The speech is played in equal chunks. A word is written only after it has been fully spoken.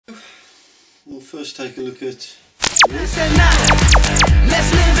We'll first take a look at... Listen now,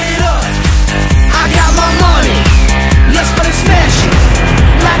 let's live it up. I got my money, let's put it smashing.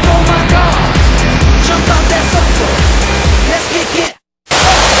 Like oh my god, jump off that sofa, let's kick it.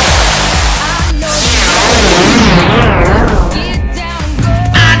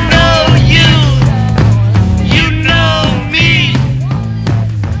 I know you, you know me.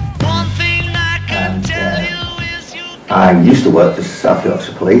 One thing I can tell you is you. I used to work for South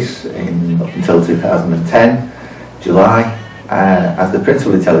Yorkshire Police up until 2010, July, as the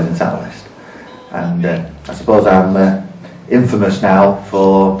Principal Intelligence Analyst. And I suppose I'm infamous now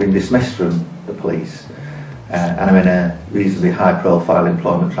for being dismissed from the police. And I'm in a reasonably high-profile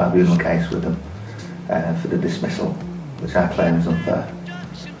employment tribunal case with them for the dismissal, which I claim is unfair.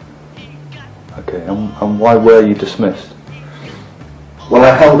 Okay, and why were you dismissed? Well,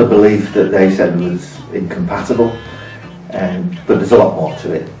 I held a belief that they said was incompatible, but there's a lot more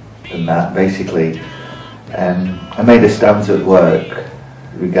to it than that. Basically, I made a stance at work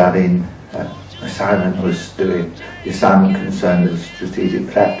regarding an assignment I was doing. The assignment concerned a strategic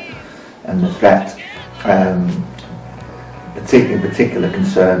threat, and the threat in particular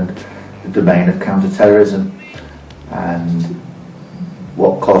concerned the domain of counter-terrorism. And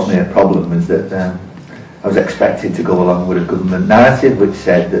what caused me a problem was that I was expected to go along with a government narrative which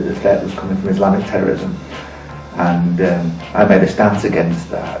said that the threat was coming from Islamic terrorism. And I made a stance against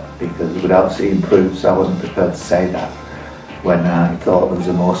that because without seeing proofs I wasn't prepared to say that when I thought there was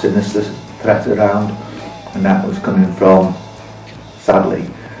a more sinister threat around, and that was coming from, sadly,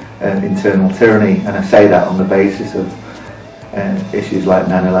 internal tyranny. And I say that on the basis of issues like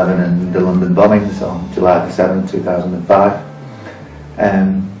 9/11 and the London bombings on July the 7th, 2005,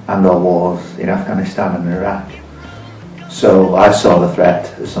 and our wars in Afghanistan and Iraq. So I saw the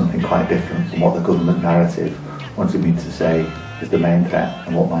threat as something quite different from what the government narrative wanted me to say is the main threat,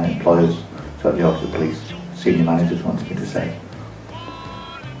 and what my employers, so the Yorkshire Police senior managers, wanted me to say.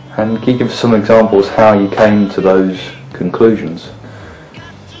 And can you give us some examples how you came to those conclusions?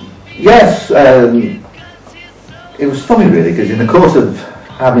 Yes, it was funny really, because in the course of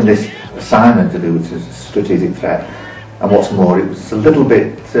having this assignment to do with a strategic threat, and what's more, it was a little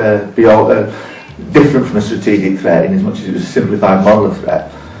bit different from a strategic threat in as much as it was a simplified model of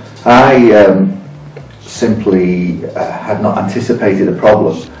threat. I simply had not anticipated a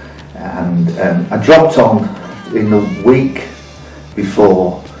problem, and I dropped on in the week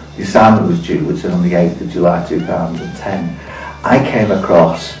before the assignment was due, which was on the 8th of July 2010. I came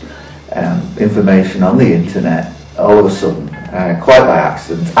across information on the internet all of a sudden, quite by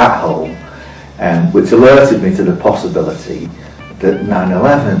accident, at home, which alerted me to the possibility that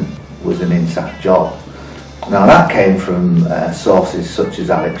 9/11 was an inside job. Now that came from sources such as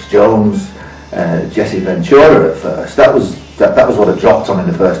Alex Jones, Jesse Ventura at first. That was what I dropped on in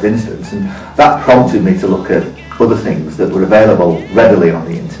the first instance, and that prompted me to look at other things that were available readily on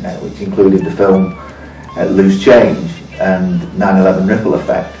the internet, which included the film Loose Change and 9/11 Ripple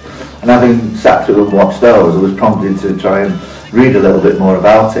Effect. And having sat through and watched those, I was prompted to try and read a little bit more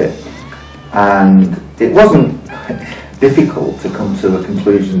about it. And it wasn't difficult to come to a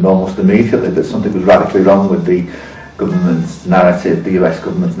conclusion almost immediately that something was radically wrong with the government's narrative, the US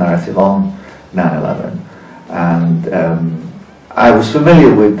government's narrative on 9/11. And I was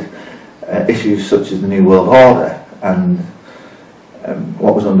familiar with issues such as the New World Order and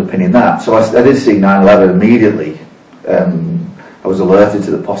what was underpinning that. So I did see 9/11 immediately. I was alerted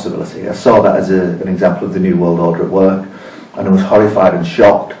to the possibility. I saw that as an example of the New World Order at work, and I was horrified and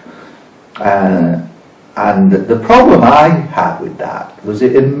shocked. And the problem I had with that was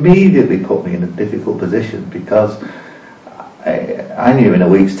it immediately put me in a difficult position, because I knew in a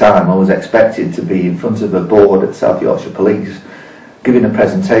week's time I was expected to be in front of a board at South Yorkshire Police giving a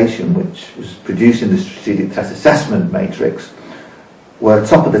presentation which was producing the strategic threat assessment matrix, where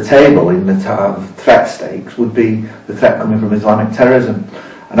top of the table in the threat stakes would be the threat coming from Islamic terrorism.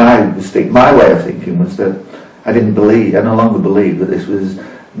 And my way of thinking was that I no longer believed that this was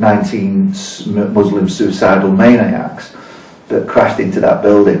 19 Muslim suicidal maniacs that crashed into that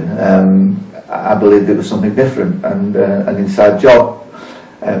building. I believed it was something different, and an inside job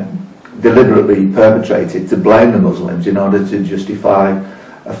deliberately perpetrated to blame the Muslims in order to justify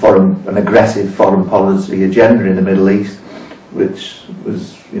an aggressive foreign policy agenda in the Middle East, which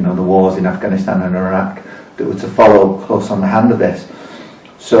was, the wars in Afghanistan and Iraq that were to follow close on the hand of this.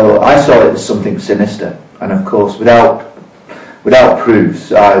 So I saw it as something sinister, and of course without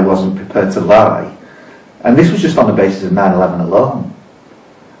proofs I wasn't prepared to lie, and this was just on the basis of 9/11 alone.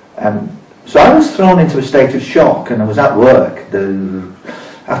 So I was thrown into a state of shock, and I was at work.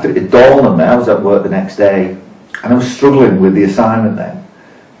 After it dawned on me, I was at work the next day, and I was struggling with the assignment then.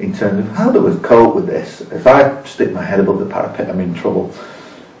 in terms of how do we cope with this. If I stick my head above the parapet, I'm in trouble.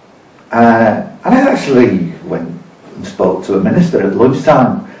 And I actually went and spoke to a minister at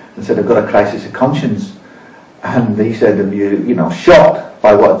lunchtime and said, I've got a crisis of conscience. And he said, have you know, shocked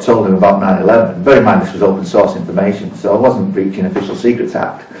by what I told him about 9/11. Bear in mind this was open source information, so I wasn't breaching Official Secrets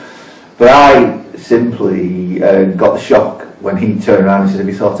Act. But I simply got the shock when he turned around and said, have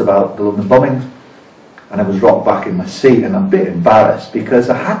you thought about the London bombings? And I was rocked back in my seat, and I'm a bit embarrassed because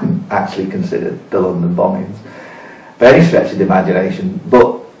I hadn't actually considered the London bombings by any stretch of the imagination.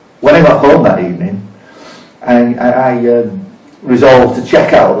 But when I got home that evening, I resolved to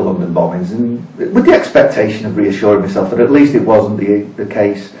check out the London bombings, and with the expectation of reassuring myself that at least it wasn't the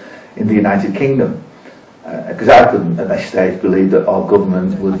case in the United Kingdom, because I couldn't at that stage believe that our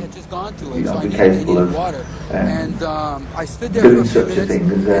government would, you know, be capable of doing such a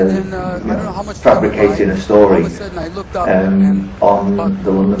thing as fabricating a story on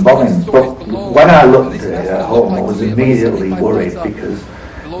the London bombings. But when I looked at it at home, I was immediately worried because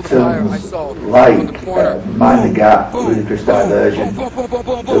films like Mind the Gap, Ludicrous Diversion,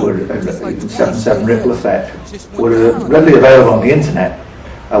 7/7 Ripple Effect were readily available on the internet.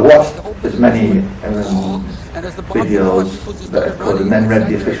 I watched as many videos that I could and then read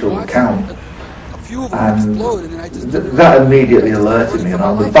the official account, and that immediately alerted me. And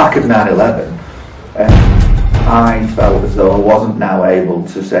on the back of 9/11, I felt as though I wasn't now able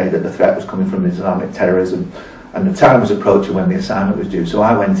to say that the threat was coming from Islamic terrorism, and the time was approaching when the assignment was due. So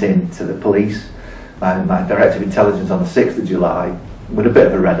I went in to the police, my Director of Intelligence, on the 6th of July with a bit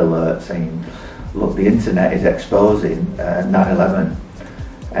of a red alert saying, look, the internet is exposing 9/11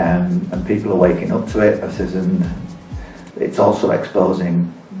 and people are waking up to it. I says, and it's also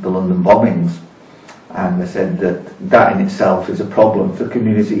exposing the London bombings. And they said that in itself is a problem for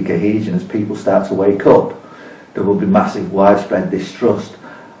community cohesion. As people start to wake up, there will be massive widespread distrust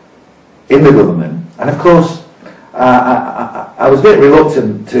in the government. And of course, I was a bit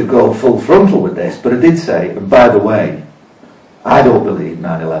reluctant to go full frontal with this, but I did say, and by the way, I don't believe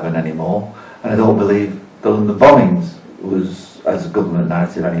 9/11 anymore, and I don't believe the London bombings was as a government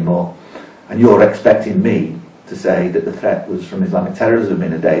narrative anymore, and you're expecting me to say that the threat was from Islamic terrorism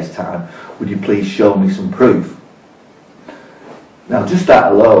in a day's time. Would you please show me some proof? Now, just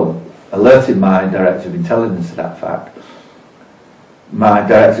that alone alerted my Director of Intelligence to that fact. My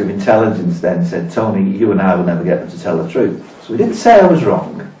Director of Intelligence then said, Tony, you and I will never get them to tell the truth. So he didn't say I was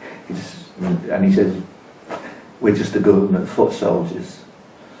wrong. And he said, we're just the government foot soldiers.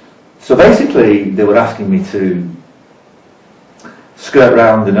 So basically, they were asking me to skirt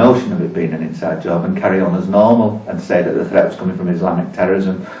round the notion of it being an inside job and carry on as normal and say that the threat was coming from Islamic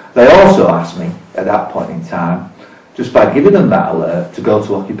terrorism. They also asked me at that point in time, just by giving them that alert, to go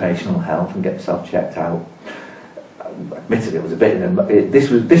to occupational health and get yourself checked out. Admittedly, it was a bit.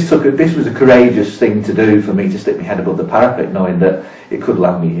 This was a courageous thing to do for me, to stick my head above the parapet, knowing that it could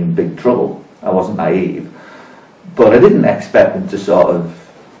land me in big trouble. I wasn't naive, but I didn't expect them to sort of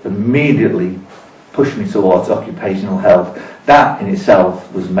immediately push me towards occupational health. That in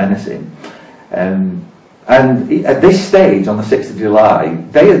itself was menacing. And at this stage, on the 6th of July,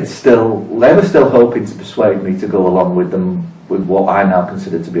 they were still hoping to persuade me to go along with them with what I now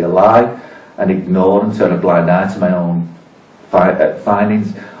consider to be a lie, and ignore and turn a blind eye to my own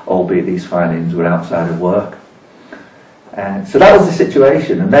findings, albeit these findings were outside of work. So that was the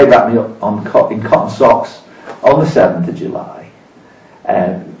situation, and they wrapped me up in cotton socks on the 7th of July.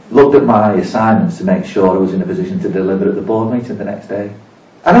 Looked at my assignments to make sure I was in a position to deliver at the board meeting the next day.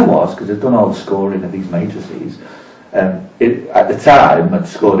 And I was, because I'd done all the scoring of these matrices. At the time, I'd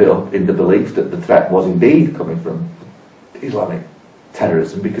scored it up in the belief that the threat was indeed coming from Islamic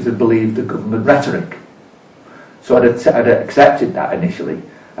terrorism, because I believed the government rhetoric. So I'd accepted that initially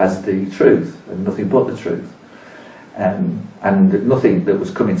as the truth, and nothing but the truth. And nothing that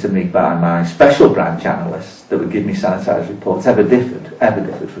was coming to me by my special branch analysts that would give me sanitised reports ever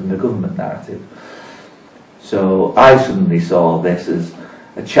differed from the government narrative. So I suddenly saw this as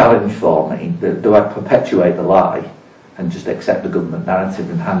a challenge for me, that do I perpetuate the lie and just accept the government narrative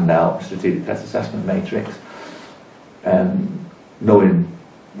and hand out a strategic threat assessment matrix, knowing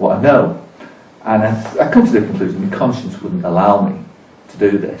what I know. And I come to the conclusion my conscience wouldn't allow me to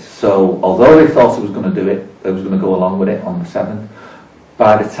do this. So although they thought I was going to do it, I was going to go along with it on the 7th,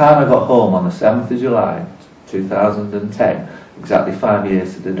 by the time I got home on the 7th of July 2010, exactly 5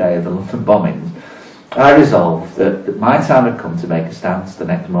 years to the day of the London bombings, I resolved that my time had come to make a stance the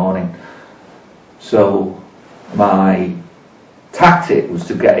next morning. So my tactic was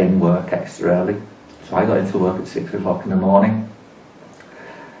to get in work extra early. So I got into work at 6 o'clock in the morning.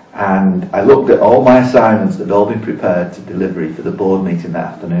 And I looked at all my assignments that had all been prepared to delivery for the board meeting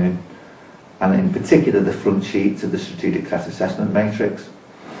that afternoon, and in particular the front sheets of the strategic threat assessment matrix.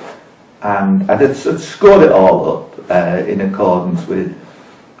 And I had scored it all up in accordance with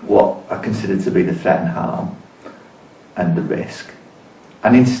what I considered to be the threat and harm and the risk.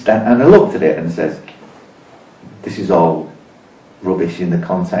 And I looked at it and said, this is all rubbish in the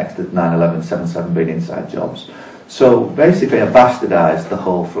context of 9/11/77 being inside jobs. So basically I bastardised the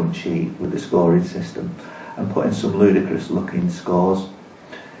whole front sheet with the scoring system and put in some ludicrous looking scores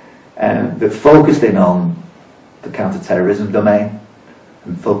that focused in on the counter-terrorism domain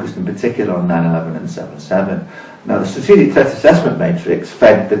and focused in particular on 9/11 and 7/7. Now the strategic threat assessment matrix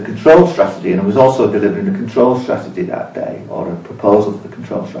fed the control strategy, and I was also delivering the control strategy that day, or a proposal for the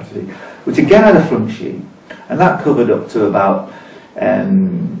control strategy, which again had a front sheet, and that covered up to about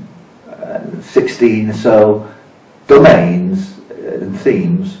 16 or so domains and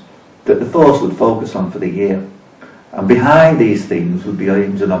themes that the force would focus on for the year. And behind these themes would be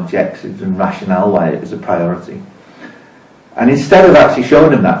aims and objectives and rationale why it was a priority. And instead of actually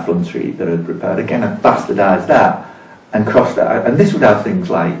showing them that front sheet that I'd prepared, again I bastardised that and crossed that. And this would have things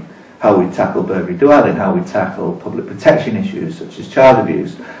like how we tackle burglary dwelling, how we tackle public protection issues such as child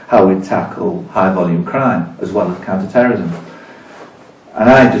abuse, how we tackle high volume crime as well as counter-terrorism. And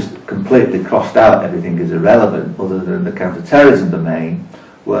I just completely crossed out everything as irrelevant other than the counter-terrorism domain,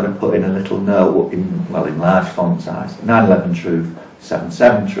 where I put in a little note in large font size, 9/11 truth,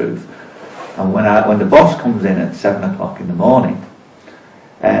 7/7 truth. And when the boss comes in at 7 o'clock in the morning,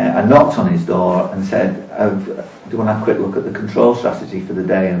 I knocked on his door and said, do you want to have a quick look at the control strategy for the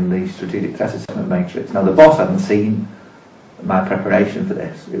day and the strategic threat assessment matrix? Now the boss hadn't seen my preparation for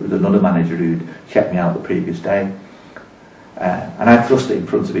this. It was another manager who'd checked me out the previous day. And I thrust it in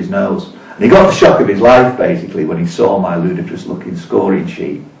front of his nose. And he got the shock of his life, basically, when he saw my ludicrous-looking scoring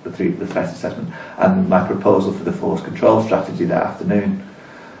sheet, the threat assessment, and my proposal for the force control strategy that afternoon.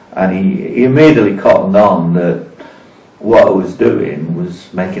 And he immediately cottoned on that what I was doing was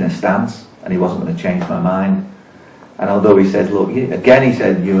making a stance, and he wasn't going to change my mind. And although he said, look, again he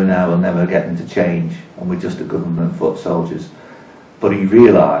said, you and I will never get them to change, and we're just a government foot soldiers. But he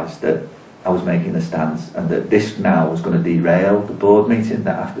realised that I was making a stance, and that this now was going to derail the board meeting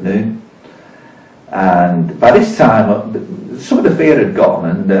that afternoon. And by this time, some of the fear had gone,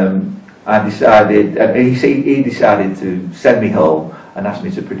 and I decided, and he decided to send me home and asked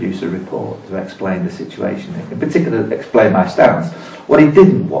me to produce a report to explain the situation, in particular explain my stance. What he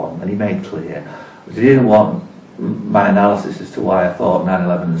didn't want, and he made clear, was he didn't want my analysis as to why I thought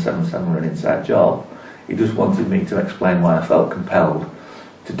 9/11 and 7/7 were an inside job. He just wanted me to explain why I felt compelled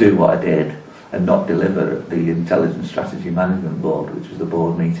to do what I did and not deliver at the Intelligence Strategy Management Board, which was the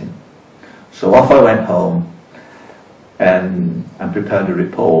board meeting. So off I went home and prepared a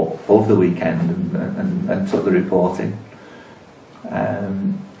report over the weekend and took the report in.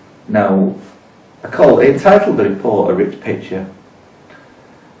 Now, I entitled the report A Rich Picture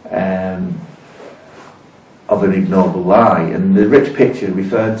of an Ignoble Lie, and the rich picture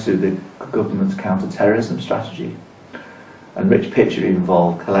referred to the government's counter-terrorism strategy. And rich picture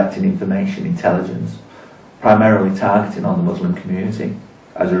involved collecting information intelligence, primarily targeting on the Muslim community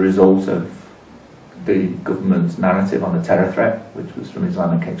as a result of the government's narrative on the terror threat, which was from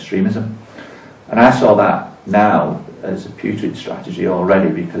Islamic extremism. And I saw that now as a putrid strategy already,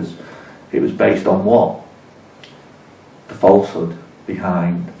 because it was based on what? The falsehood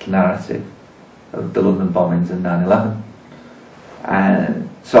behind the narrative of the London bombings and 9/11. And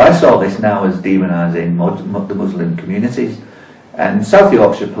so I saw this now as demonising the Muslim communities. And South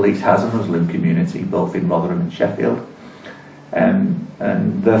Yorkshire Police has a Muslim community, both in Rotherham and Sheffield. And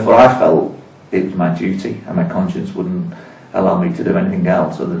therefore I felt it was my duty, and my conscience wouldn't allow me to do anything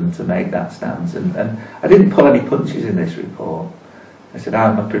else other than to make that stance. And I didn't pull any punches in this report. I said,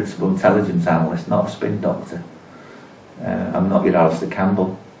 I'm a principal intelligence analyst, not a spin doctor. I'm not your Alistair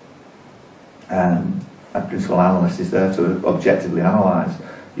Campbell. A principal analyst is there to objectively analyse.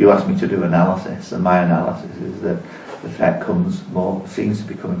 You asked me to do analysis, and my analysis is that the threat seems to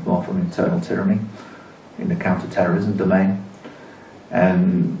be coming more from internal tyranny in the counter-terrorism domain.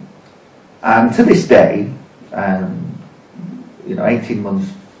 And to this day, 18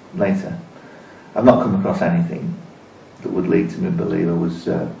 months later, I've not come across anything that would lead to me believe I was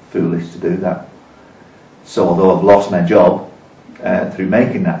foolish to do that. So although I've lost my job through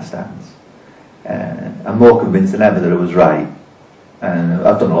making that stance, I'm more convinced than ever that I was right.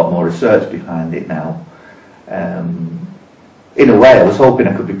 I've done a lot more research behind it now. In a way, I was hoping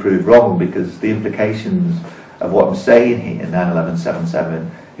I could be proved wrong, because the implications of what I'm saying here, 9/11, 7/7,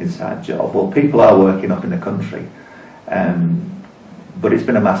 inside job, well, people are working up in the country but it's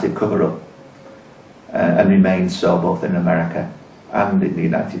been a massive cover-up, and remains so both in America and in the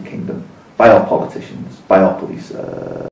United Kingdom, by our politicians, by our police.